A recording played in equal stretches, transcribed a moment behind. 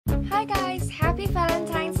Hi guys, happy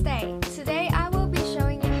Valentine's Day! Today I will be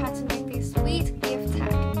showing you how to make this sweet gift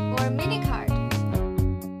tag or mini card.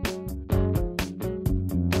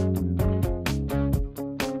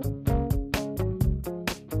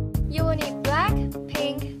 You will need black,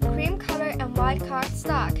 pink, cream color and white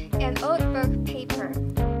cardstock and old book paper.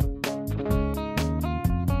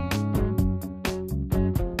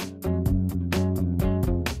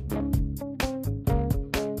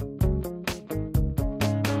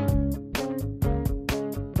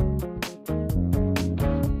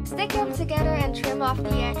 Stick them together and trim off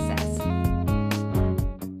the excess.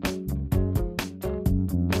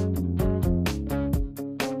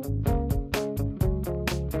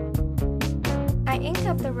 I ink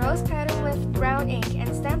up the rose pattern with brown ink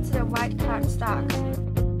and stamp to the white cardstock.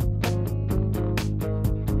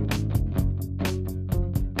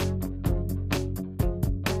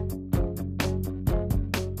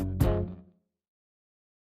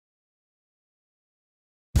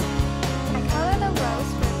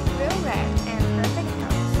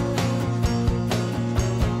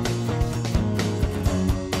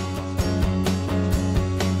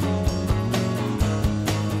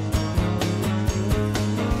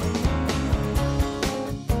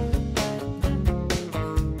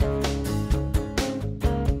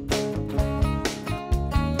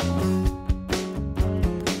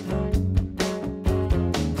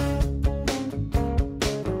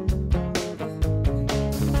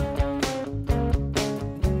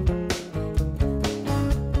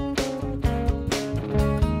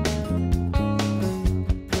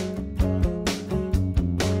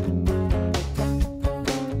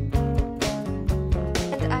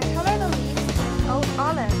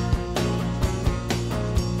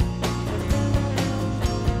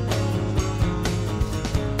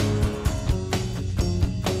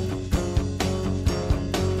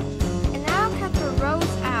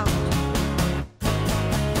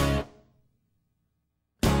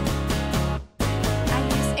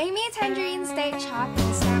 Chopped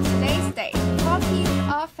and stamp today's date,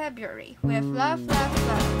 14th of February, with love, love,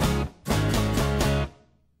 love.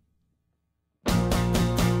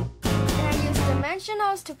 And I use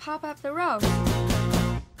dimensionals to pop up the rose.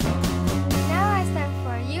 Now I stamp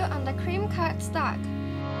for you on the cream cardstock.